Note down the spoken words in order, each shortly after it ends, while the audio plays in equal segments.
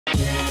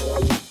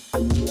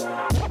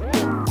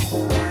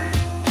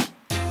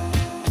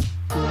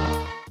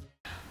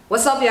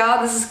What's up,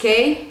 y'all? This is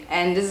Kay,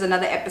 and this is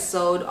another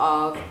episode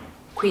of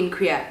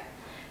Queer.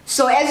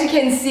 So as you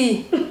can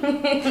see,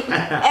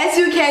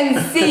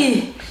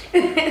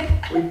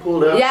 we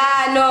pulled up.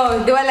 Yeah,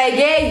 no, they were like,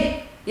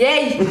 yay.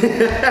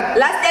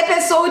 Last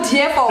episode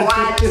here for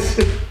what?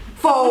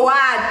 For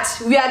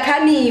what? We are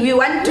coming. We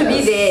want to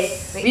be there.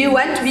 We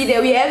want to be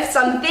there. We have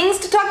some things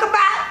to talk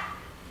about,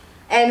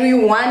 and we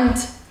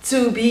want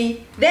to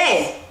be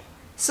there.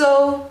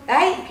 So,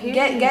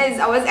 guys,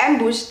 I was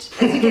ambushed,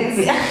 as you can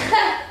see.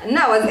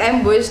 No, I was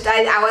ambushed.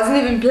 I wasn't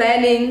even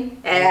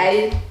planning.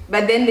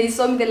 But then they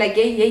saw me, they're like,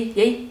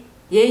 yay.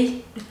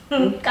 Yay. They're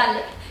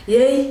like,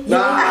 yay.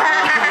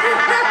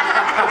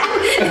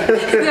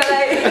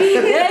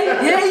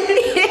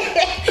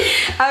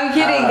 I'm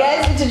kidding.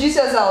 Guys, introduce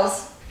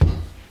yourselves.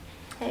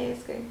 Hey,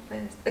 it's going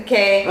first.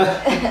 Okay.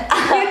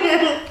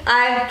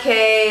 I'm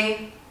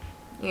Kay.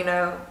 You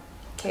know,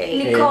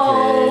 Kay.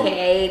 Nicole.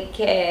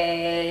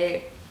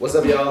 Kay. What's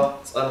up,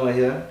 y'all? It's Anwar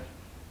here.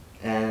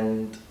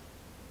 And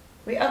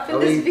We up in are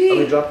this we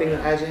beat. dropping the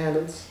IG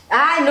handles?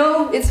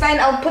 No, it's fine.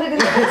 I'll put it in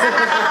the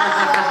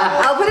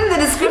I'll put it in the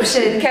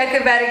description.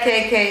 Koeberg,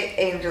 KK,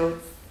 Angels.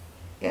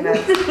 You know.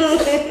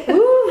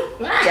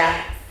 Woo.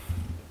 Yeah.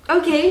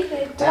 Okay.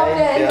 Drop your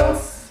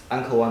handles.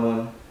 Uncle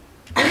 11.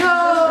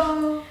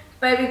 No.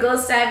 Baby go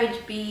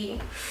Savage B.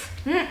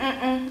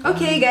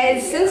 Okay,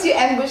 guys, since you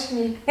ambushed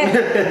me,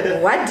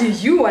 what do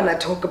you want to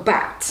talk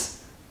about?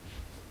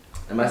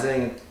 Am I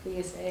saying it?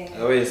 You're saying.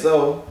 Okay,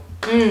 so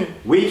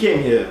we came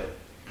here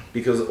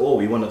because all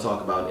we want to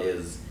talk about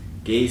is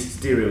gay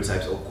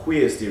stereotypes or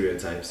queer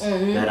stereotypes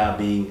that are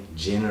being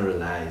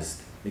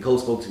generalized. Nicole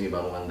spoke to me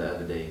about one the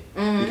other day.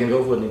 You can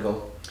go for it,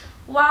 Nicole.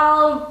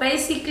 Well,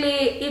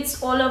 basically,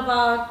 it's all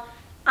about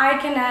I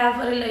can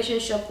have a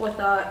relationship with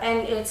her,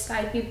 and it's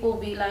like people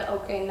be like,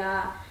 okay,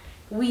 nah,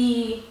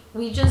 we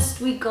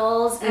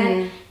girls,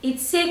 and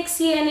it's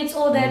sexy and it's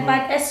all that.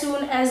 But as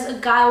soon as a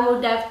guy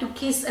would have to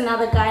kiss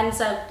another guy, and it's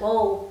like,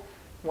 whoa,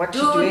 What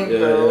dude, you doing,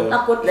 bro?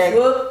 like what Like-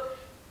 the fuck?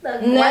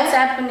 Like, what's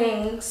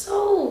happening?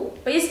 So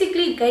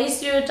basically, gay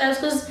stereotypes,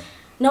 because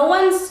no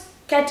one's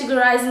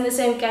categorized in the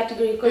same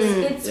category, because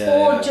it's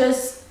all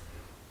just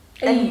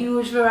a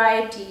huge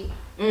variety.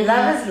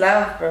 Love is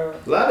love, bro.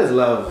 Love is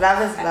love.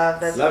 Love is love.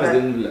 That's Love is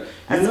love. good.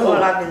 That's all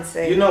I've been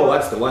saying. You know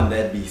what's the one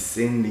that be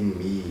sending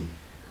me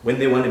when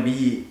they want to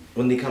be,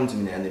 when they come to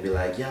me and they be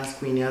like, yes,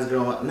 queen, yes,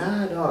 girl.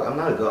 Nah, dog, I'm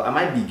not a girl. I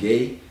might be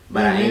gay,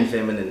 but I ain't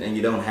feminine, and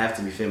you don't have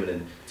to be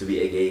feminine to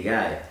be a gay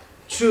guy.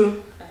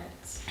 True.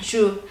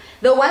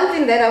 The one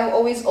thing that I've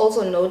always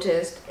also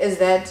noticed is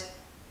that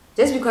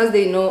just because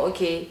they know,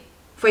 okay,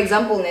 for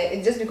example,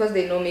 just because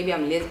they know maybe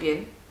I'm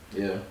lesbian,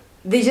 Yeah.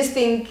 they just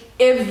think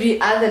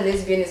every other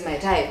lesbian is my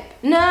type.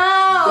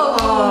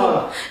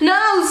 No,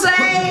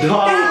 say no,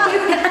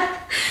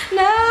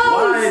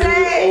 Why do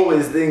say you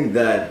always think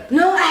that?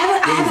 no. I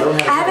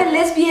have a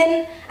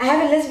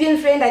lesbian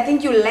friend. I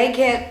think you like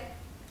it.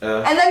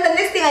 And then the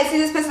next thing I see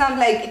this person, I'm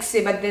like,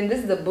 but then this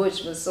is the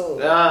butch, but so.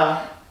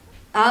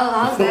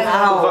 How's that?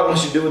 What the fuck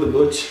must you do with the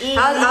butch?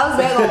 How's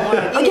that gonna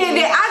work? Okay,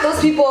 there are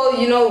those people,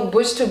 you know,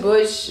 bush to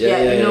bush. You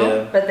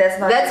know. But that's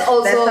not. That's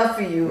also That's not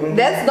for you.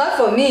 That's not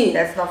for me.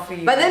 That's not for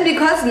you. But then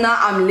because now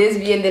I'm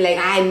lesbian, they're like,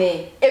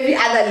 every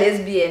other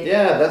lesbian.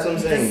 Yeah, that's what I'm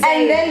saying.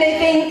 And then they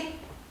think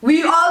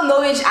we all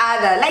know each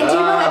other. Like, do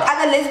you know that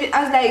other lesbian?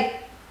 I was like,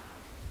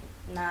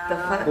 nah. The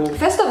fuck? Cool.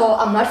 First of all,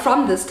 I'm not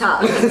from this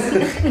town.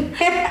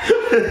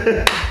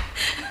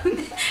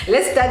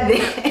 Let's start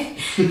there.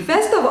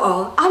 First of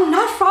all, I'm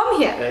not from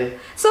here. Hey.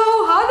 So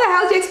how the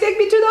hell do you expect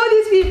me to know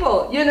these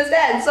people? You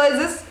understand? So is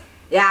this?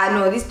 Yeah,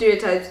 no, these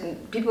stereotypes.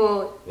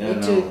 People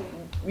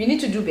we need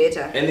to do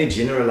better. And they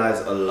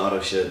generalize a lot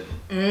of shit.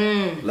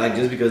 Like,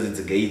 just because it's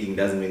a gay thing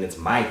doesn't mean it's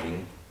my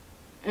thing.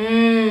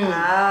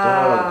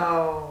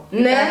 Wow. You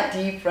Nah. got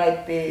deep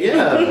right there.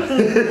 Yeah.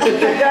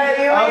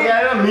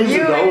 I don't mean to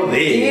go there.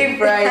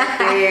 Deep right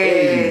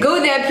there. Go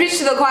there, preach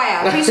to the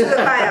choir. Preach to the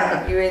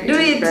choir. You went Do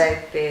deep it.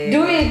 right there.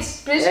 Do it.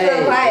 Preach to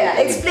the choir.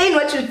 Explain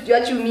what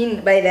you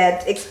mean by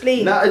that.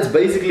 Explain. Now it's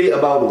basically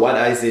about what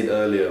I said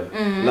earlier.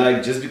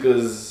 Like, just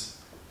because,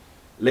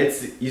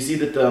 you see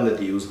the term that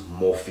they use,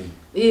 morphe.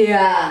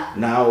 Yeah.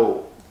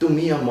 Now, to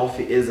me, a morphe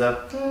is a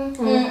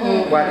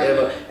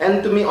whatever.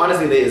 And to me,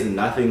 honestly, there is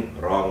nothing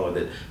wrong with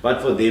it.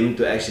 But for them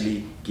to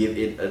actually give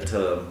it a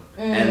term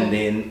and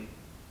then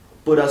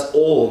put us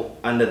all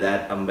under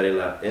that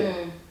umbrella,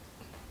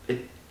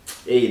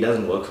 it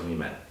doesn't work for me,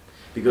 man.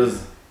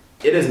 Because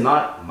it is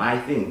not my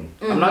thing.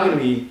 I'm not going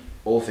to be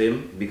all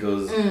femme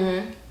because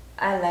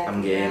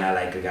I'm gay and I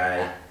like a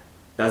guy.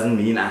 Doesn't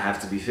mean I have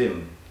to be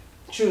femme.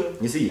 True.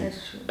 You see,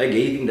 That's true. a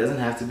gay thing doesn't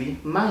have to be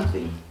my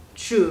thing.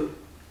 True.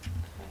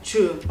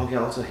 Okay, I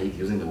also hate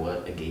using the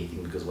word a gay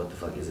thing because what the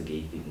fuck is a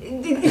gay thing?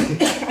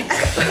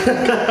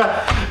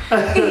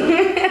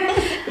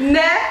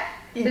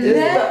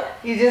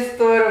 You just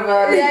thought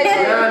about it.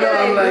 Yeah, no,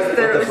 I'm like, what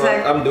the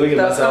fuck? I'm doing it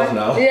myself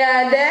now.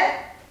 Yeah.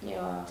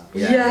 Yeah.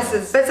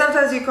 Yes. But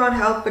sometimes you can't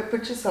help but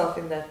put yourself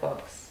in that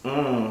box.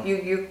 Mm.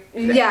 You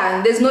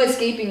Yeah, there's no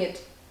escaping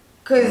it.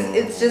 Because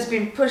it's just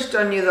been pushed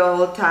on you the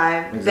whole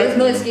time. Exactly. There's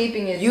no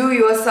escaping it. You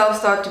yourself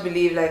start to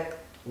believe like,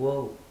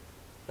 whoa,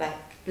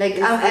 Like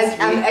Is I'm this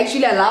real?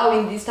 actually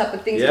allowing these type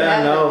of things to Yeah,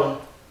 happen.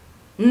 no.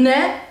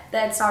 Nah.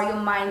 That's how your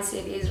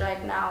mindset is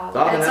right now.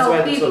 Dog, and That's that's why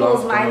how it took so long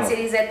people's to come mindset out.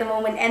 is at the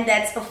moment, and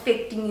that's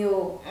affecting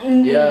you.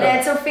 Yeah.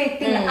 That's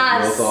affecting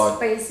us, Your thought.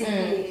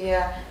 basically.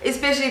 yeah.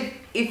 Especially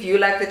if you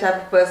like the type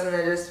of person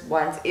that just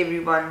wants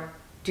everyone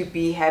to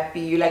be happy.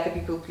 You like a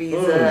people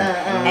pleaser,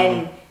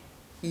 and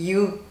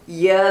you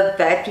hear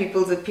that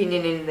people's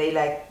opinion and they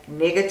like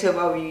negative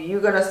of you.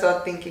 You're gonna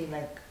start thinking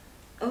like,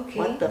 Okay.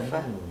 what the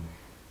fuck?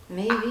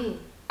 Maybe.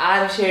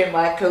 I'm sharing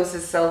my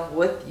closest self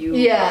with you.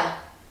 Yeah.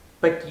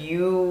 But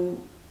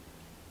you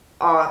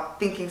are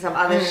thinking some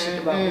other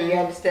shit about me. You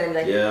understand?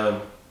 Like Yeah.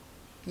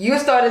 you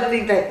started to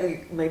think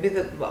like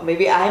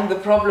maybe I'm the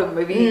problem.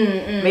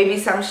 Maybe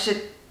some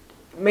shit.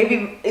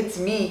 Maybe it's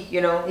me.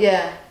 You know.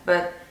 Yeah.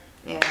 But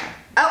yeah.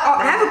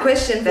 I have a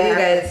question for you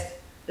guys.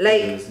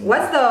 Like, Yes.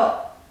 what's the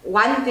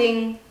one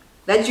thing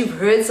that you've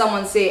heard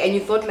someone say and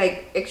you thought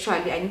like,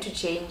 actually, I need to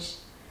change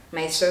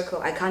my circle.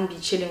 I can't be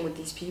chilling with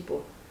these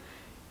people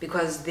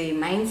because their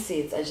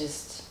mindsets are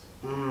just,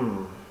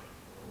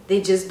 they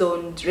just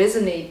don't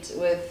resonate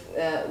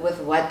with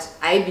what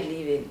I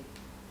believe in,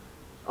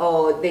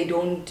 or they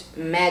don't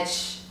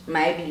match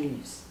my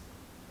beliefs.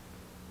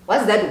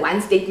 What's that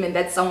one statement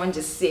that someone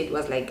just said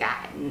was like,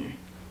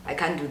 I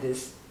can't do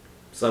this.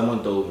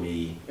 Someone told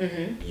me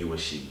you were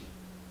she.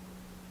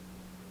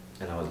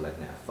 And I was like,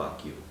 nah,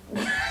 fuck you.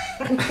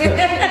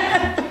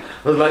 I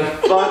was like,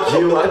 fuck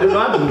you. I do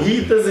not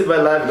need this in my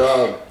life,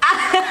 dog.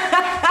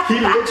 He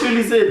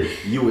literally said,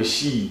 you were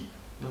she.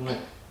 And I'm like,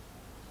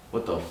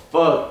 what the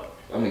fuck?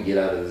 I'm gonna get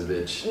out of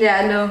this bitch.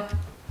 Yeah, no,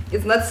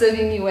 it's not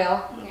serving me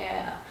well.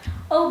 Yeah.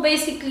 Oh,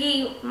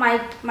 basically my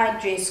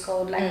dress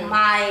code, like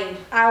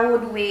I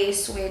would wear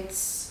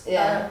sweats,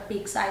 Yeah. a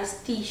big size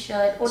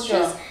t-shirt, or Sure.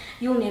 just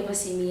you'll never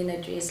see me in a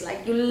dress.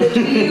 Like you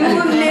literally you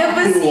will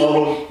never You see me.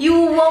 won't. You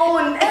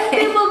won't. And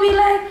people be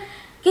like,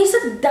 "Can you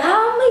sit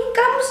down? Like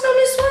come on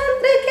this one."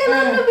 And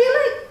I'll be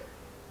like,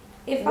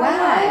 if I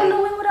Why? want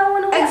to wear what I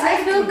want to wear, I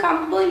Exactly. feel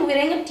comfortable in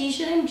wearing a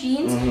t-shirt and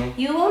jeans.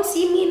 You won't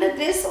see me in a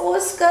dress or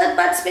a skirt,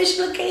 but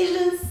special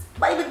occasions,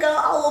 by the girl,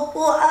 I will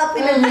pull up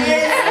in a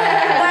dress.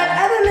 But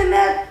other than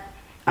that,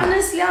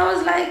 honestly, I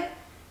was like,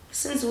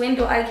 since when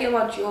do I care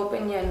about your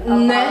opinion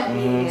about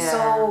me? Yeah.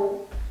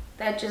 So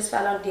that just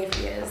fell on deaf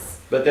ears.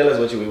 But tell us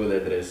what you wear with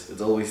that dress.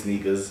 It's always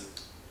sneakers.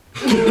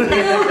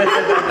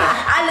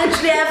 I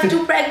literally have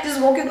to practice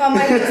walking on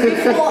my dress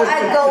before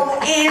I go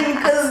in,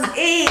 because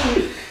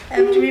I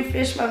have to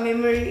refresh my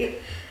memory.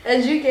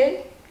 And you can?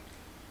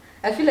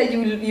 I feel like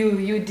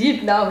you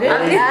deep now.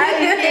 Hey?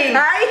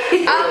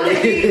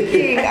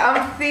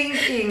 I'm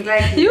thinking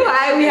like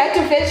we had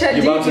to fetch her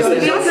You about to deep. say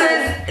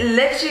because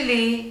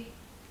literally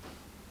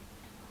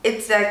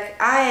it's like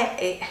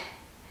I've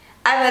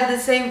had the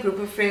same group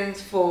of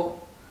friends for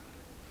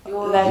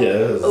like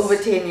Yes. over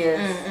 10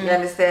 years. You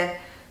understand?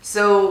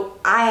 So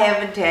I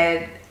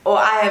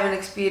haven't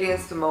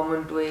experienced the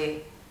moment where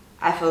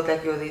I felt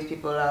like these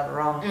people are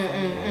wrong for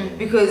me.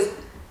 Because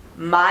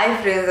my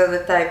friends are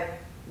the type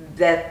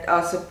that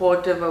are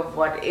supportive of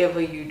whatever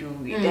you do.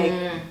 Like,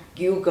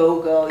 you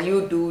go girl,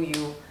 you do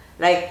you.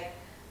 Like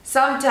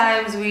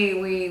sometimes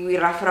we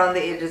rough around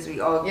the edges, we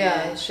argue.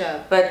 Yeah,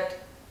 sure. But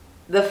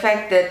the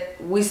fact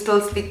that we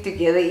still stick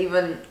together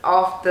even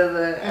after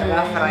the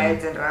rough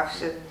rides and rough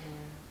shit,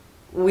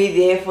 we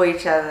there for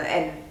each other,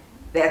 and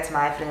that's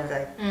my friends.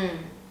 Like,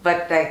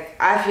 but like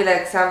I feel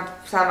like some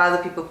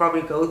other people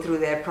probably go through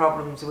their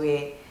problems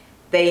where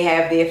they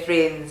have their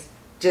friends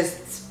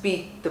just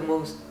speak the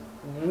most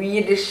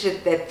weirdest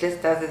shit that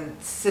just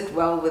doesn't sit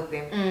well with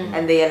them,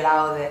 and they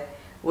allow that.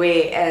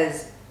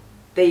 Whereas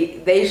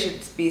they should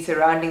be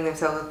surrounding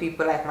themselves with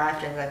people like my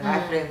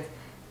friends,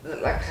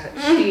 like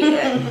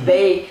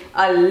they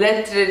are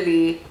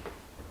literally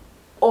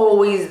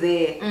always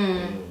there,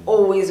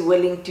 always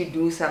willing to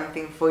do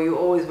something for you,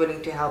 always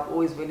willing to help,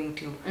 always willing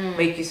to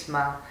make you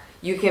smile.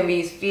 You can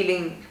be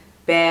feeling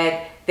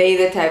bad, they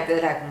the type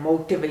that like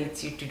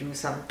motivates you to do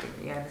something.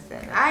 You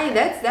understand?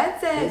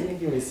 That's You're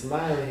making me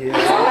smile here.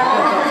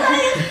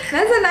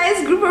 That's a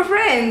nice group of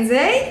friends,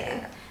 eh?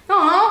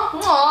 Aww,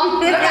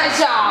 look at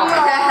y'all.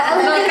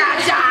 Look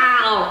at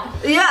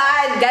y'all.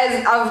 Yeah,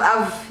 guys,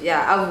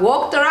 I've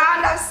walked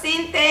around, I've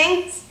seen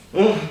things.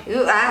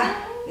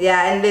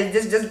 Yeah, and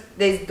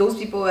there's those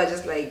people who are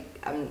just like,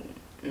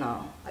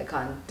 no, I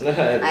can't.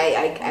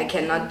 I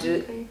cannot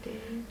do.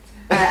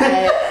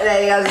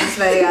 I was just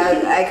like,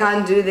 I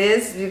can't do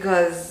this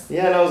because.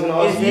 Yeah, and I was gonna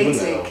ask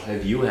it's you now. hectic.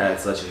 Have you had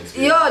such an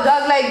experience? Yo,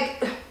 dog,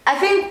 like, I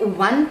think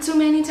one too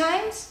many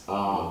times.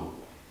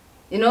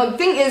 You know, the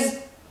thing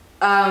is,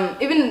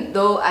 even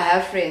though I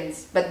have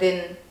friends, but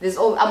then I'm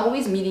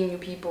always meeting new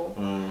people,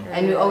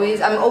 and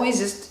I'm always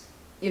just,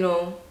 you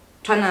know,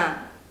 trying to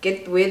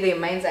get where their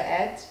minds are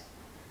at,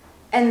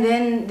 and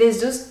then there's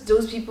just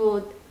those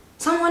people.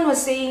 Someone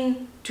was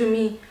saying to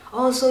me,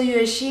 "Oh, so you're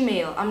a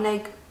she-male?" I'm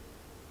like,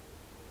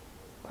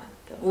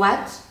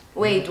 what?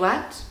 Wait,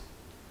 what?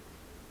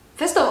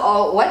 First of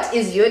all, what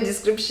is your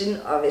description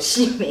of a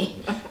she-male?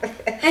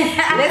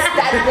 Let's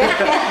start there.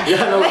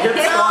 Yeah, no, let's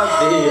start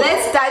there.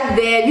 Let's start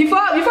there. Before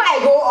I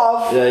go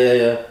off.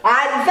 Yeah.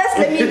 First,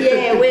 let me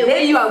hear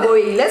where you are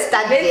going. Let's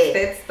start there.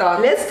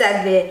 Let's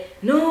start there.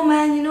 No,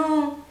 man,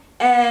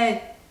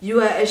 you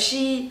are a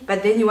she,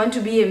 but then you want to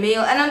be a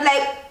male. And I'm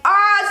like,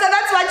 so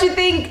that's what you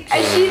think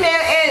a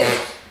she-male is.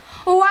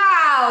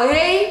 Wow,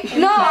 hey?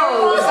 No,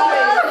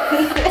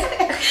 sorry.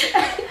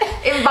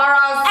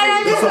 Embarrassing. And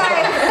I'm just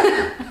like,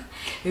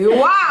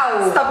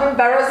 wow. Stop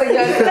embarrassing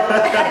yourself.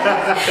 And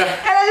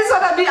I just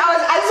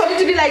wanted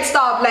to be like,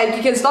 stop. Like,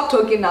 you can stop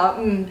talking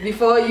now.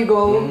 Before you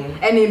go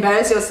and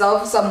embarrass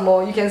yourself some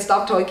more, you can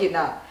stop talking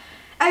now.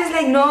 I was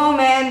like, no,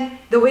 man.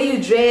 The way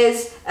you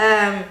dress.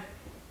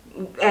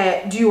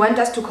 Do you want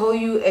us to call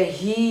you a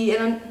he?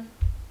 And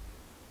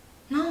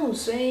no,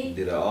 Sway.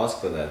 Did I ask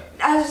for that?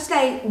 I was just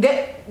like,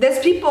 there's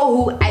people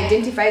who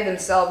identify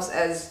themselves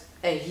as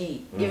a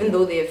he, even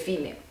though they're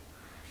female.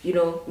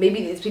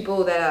 Maybe it's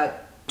people that are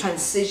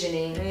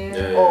transitioning,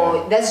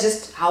 or that's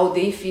just how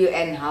they feel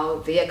and how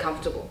they are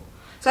comfortable.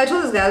 So I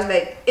told this guy, I was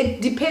like,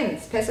 it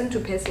depends, person to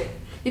person.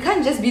 You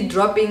can't just be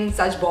dropping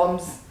such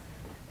bombs.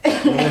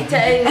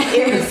 Telling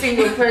every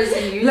single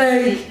person you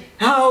see.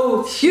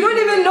 How? You don't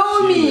even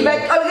know me,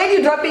 but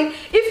already dropping.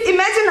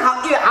 Imagine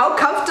how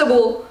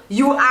comfortable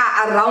you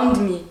are around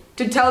me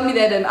to tell me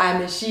that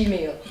I'm a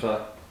she-male.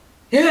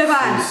 Yeah,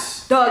 man.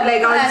 Dog,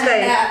 like I was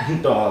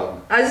like,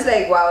 dog. I was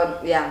like,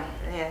 wow, yeah.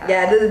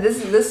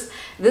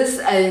 This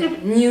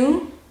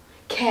new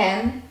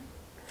can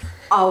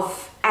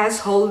of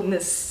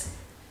assholeness.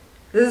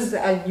 This is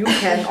a new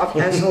can of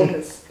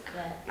assholeness.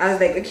 I was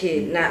like,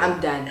 okay, nah, I'm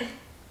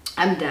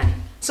done.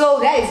 So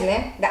guys,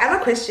 the other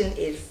question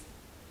is,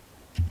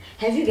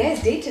 have you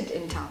guys dated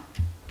in town?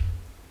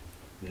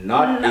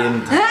 Not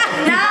in town.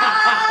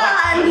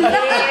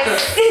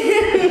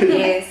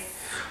 Yes.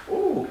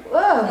 Ooh,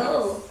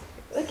 wow.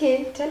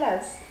 Okay, tell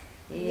us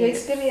your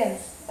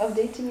experience of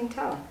dating in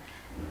town.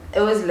 It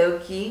was low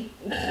key.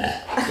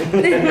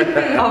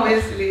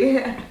 Obviously.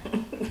 It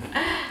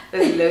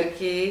was low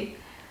key.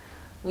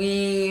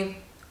 We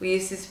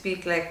used to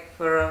speak like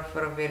for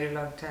a very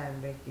long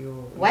time, like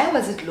you. Why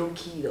was it low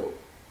key though?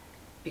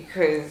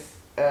 Because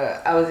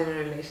I was in a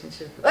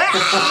relationship.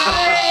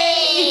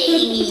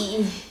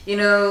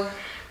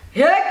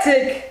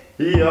 Hectic.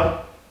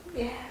 Yeah.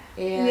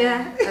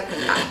 Yeah.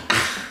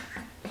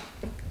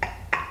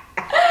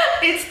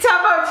 It's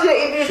tough out here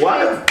in the streets.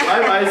 Why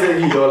am I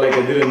saying here like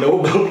I didn't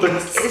know about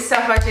this? It's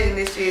tough out here in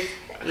the streets.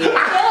 Yeah. Why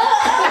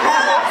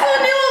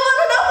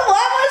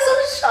am I so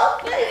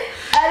shocked?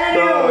 I don't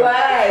know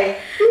why.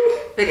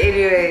 But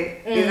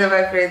anyway, these are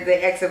my friends.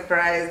 They act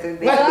surprised and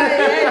they.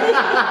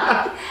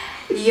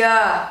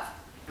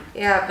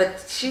 Yeah,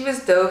 but she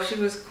was dope. She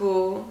was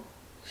cool.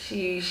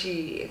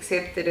 She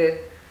accepted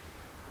it.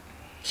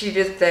 She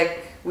just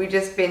we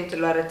just spent a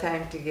lot of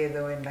time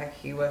together when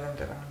he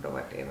wasn't around or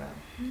whatever.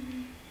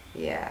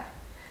 Yeah,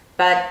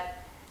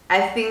 but I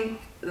think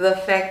the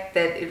fact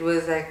that it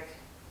was I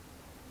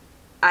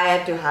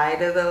had to hide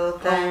her the whole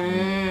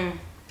time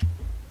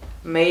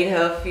made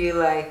her feel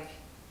like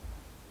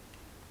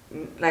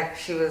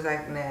she was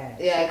like, nah,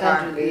 yeah, I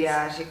can't do this.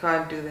 Yeah, she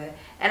can't do that.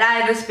 And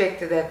I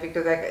respected that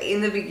because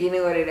in the beginning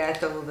already I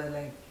told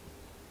her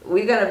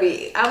I'm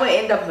gonna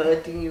end up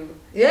hurting you.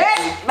 Yeah,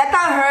 but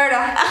I heard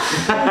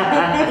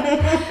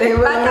her. They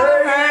will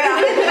hurt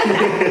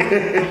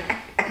her.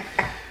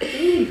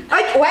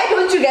 Why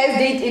don't you guys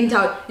date in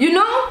town?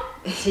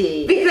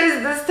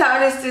 Because this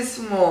town is too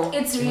small.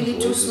 It's really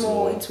too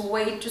small. It's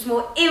way too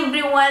small.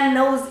 Everyone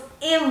knows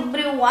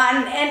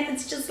everyone, and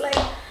it's just like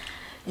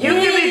you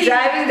can be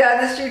driving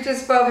down the street to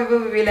Spa, people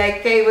will be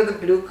like, "Hey, with a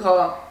blue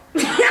car."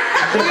 Which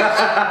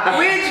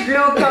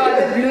blue car?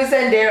 The blue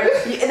Sandero.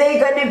 They're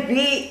gonna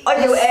be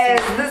on your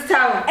ass this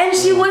town. And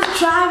she was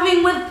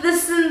driving with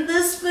this and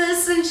this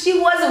person. She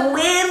was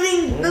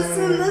wearing this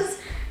and this.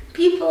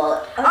 People.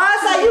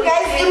 So you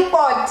guys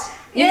import.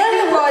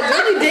 Yeah, import.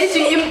 When you date,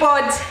 you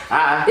import.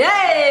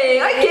 Yay!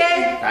 Okay.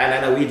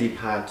 No, we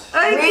depart.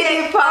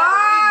 Okay.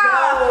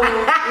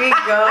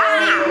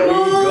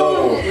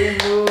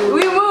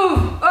 We move.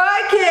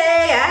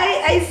 Okay,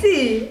 I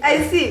see.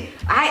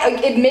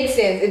 It makes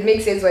sense. It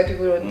makes sense why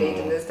people don't date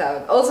in this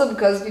town. Also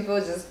because people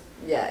just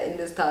in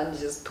this town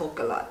just talk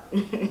a lot.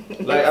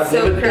 I've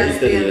never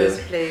dated in here. this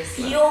place.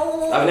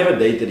 I've never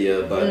dated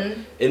here, but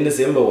in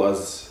December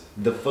was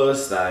the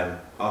first time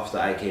after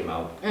I came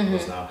out.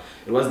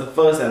 It was the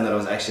first time that I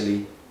was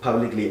actually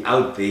publicly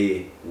out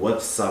there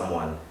with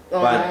someone.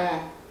 But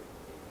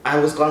I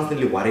was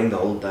constantly worrying the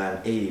whole time,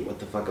 hey, what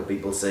the fuck are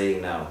people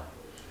saying now?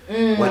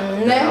 What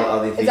the hell are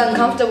they thinking? It's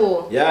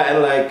uncomfortable. Yeah,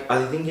 and are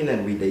they thinking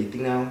that we're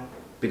dating now?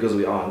 Because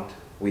we aren't.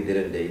 We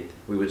didn't date.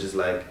 We were just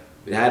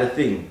we had a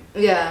thing.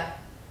 Yeah.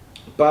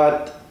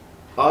 But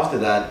after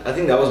that, I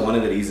think that was one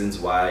of the reasons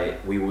why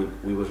we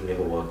would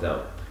never worked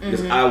out.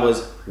 Because I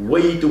was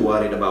way too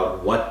worried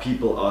about what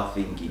people are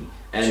thinking.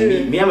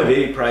 And me, I'm a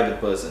very private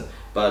person,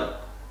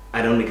 but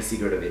I don't make a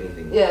secret of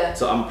anything. Yeah.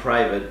 So I'm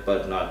private,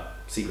 but not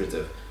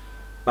secretive.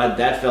 But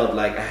that felt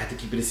like I had to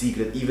keep it a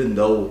secret, even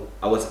though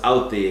I was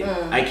out there.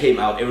 I came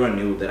out, everyone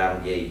knew that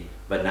I'm gay.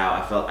 But now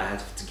I felt I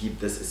had to keep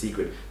this a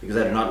secret because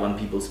I do not want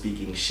people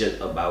speaking shit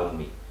about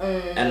me.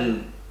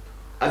 And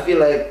I feel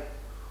like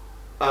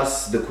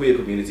us, the queer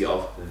community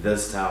of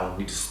this town,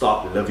 need to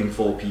stop living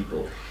for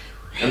people.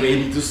 And we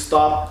need to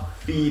stop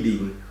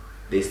feeding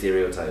their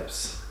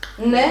stereotypes.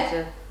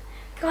 Ne?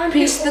 Can't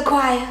Preach the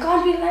choir.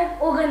 Can't we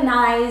like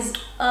organize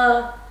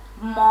a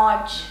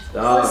march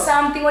or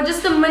something, or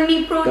just a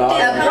mini protest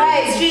on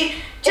the street?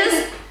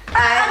 Just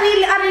I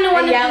really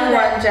want to do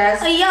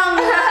that. A young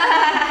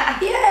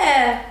one.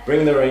 Yeah.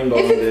 Bring the rainbow.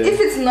 If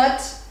it's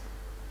not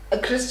a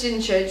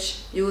Christian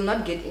church, you will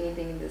not get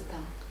anything in this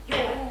town.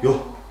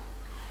 Yo.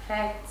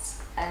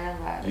 Facts.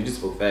 You just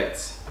spoke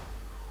facts.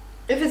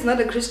 If it's not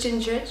a Christian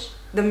church,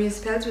 the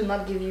municipality will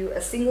not give you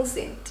a single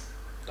cent.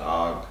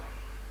 Dog.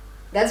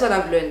 That's what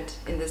I've learned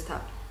in this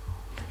town.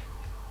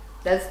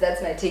 That's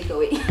my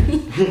takeaway.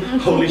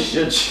 Holy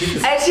shit,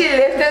 jeez. And she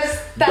left us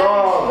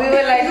stunned. We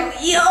were like,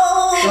 yo!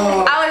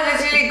 I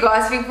was literally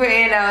gasping for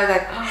air and I was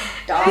like,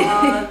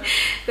 dog.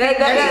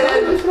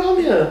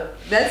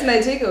 That's my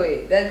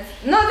takeaway.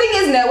 No, thing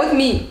is now with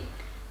me,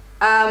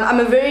 I'm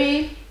a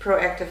very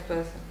proactive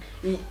person.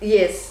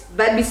 Yes,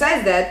 but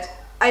besides that,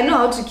 I know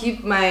how to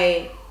keep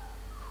my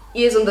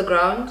ears on the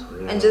ground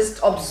and just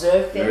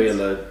observe things. Very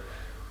alert.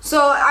 So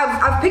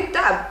I've picked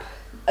up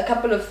a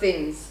couple of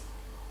things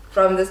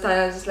from this time.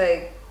 I was just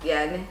like,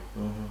 yeah,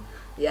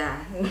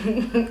 yeah,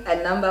 a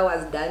number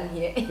was done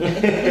here.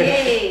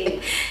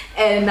 Yay.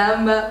 A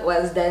number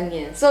was done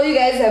here. So you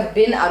guys have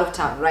been out of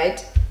town,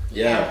 right?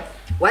 Yeah.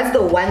 What's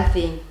the one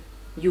thing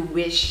you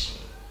wish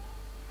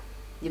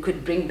you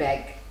could bring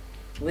back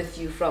with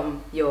you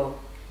from your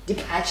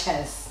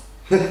departures?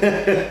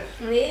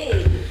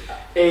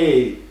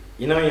 Hey,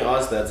 you know, you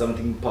asked that,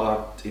 something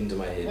popped into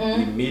my head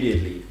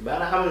immediately,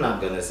 but I'm not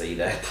gonna say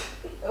that.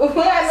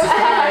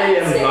 I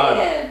am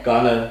not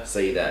gonna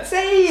say that.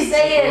 Say it.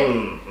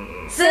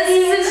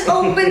 This is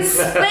open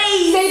space. Say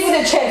it with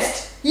your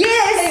chest.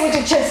 Yes. Say it with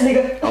your chest,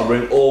 nigga. I'll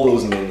bring all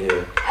those men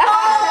here.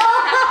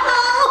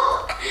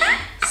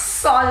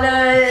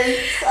 Solid.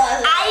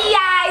 Ay,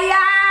 ay,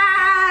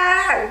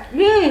 ay.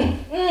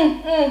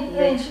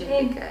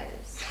 Literally,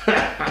 guys.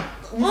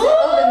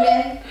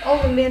 All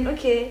the men,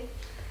 okay.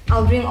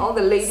 I'll bring all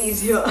the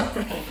ladies here.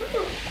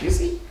 You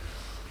see?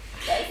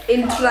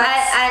 In trust.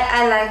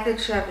 I like the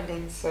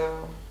traveling,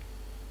 so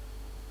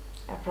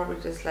I probably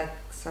just like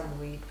some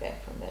weed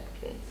back from that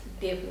place.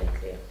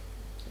 Definitely.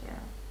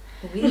 Yeah.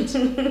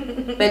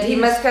 Weed. But he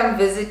must come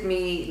visit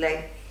me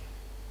like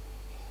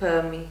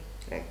per me.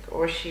 Like,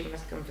 or she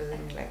must come visit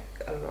me like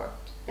a lot.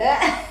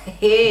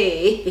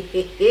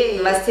 Hey.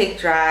 Must take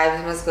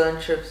drives, must go on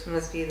trips,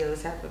 must be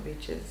those type of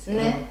bitches.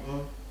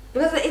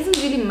 Because there isn't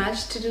really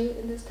much to do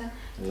in this town.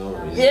 No.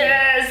 Really.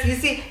 Yes, you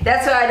see,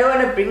 that's why I don't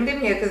want to bring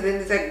them here, because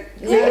then it's like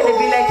you're gonna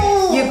be like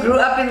you grew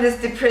up in this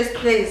depressed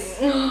place.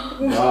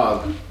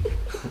 Dog.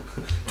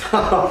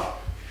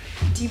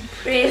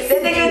 Depressed.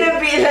 Then they're gonna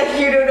be like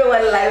you don't know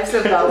what life's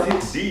about.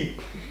 It's deep.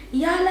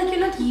 Yeah, like you're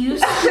not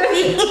used to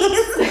things.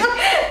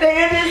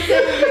 They're gonna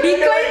say He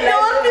can't know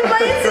what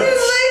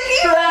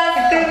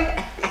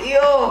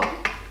yo.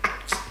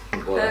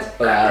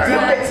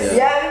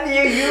 Yeah.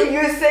 Yeah,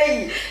 you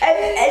say,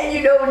 and you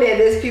know that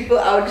there's people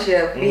out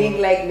here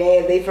being like,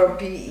 nah, they from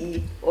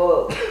PE,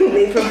 or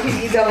they from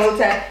PE the whole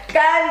time.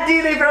 Can't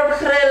do they from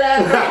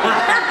Krella.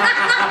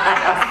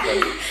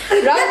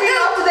 Rounding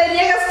off to the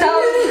niggas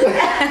town.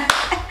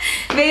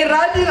 They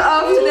rounding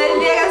off to the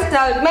niggas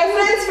town. My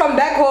friends from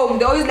back home,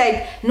 they're always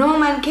like, no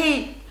man,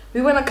 Kate,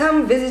 we wanna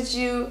come visit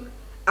you.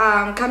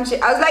 Come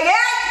check. I was like,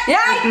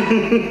 yeah,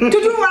 to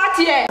do what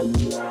here?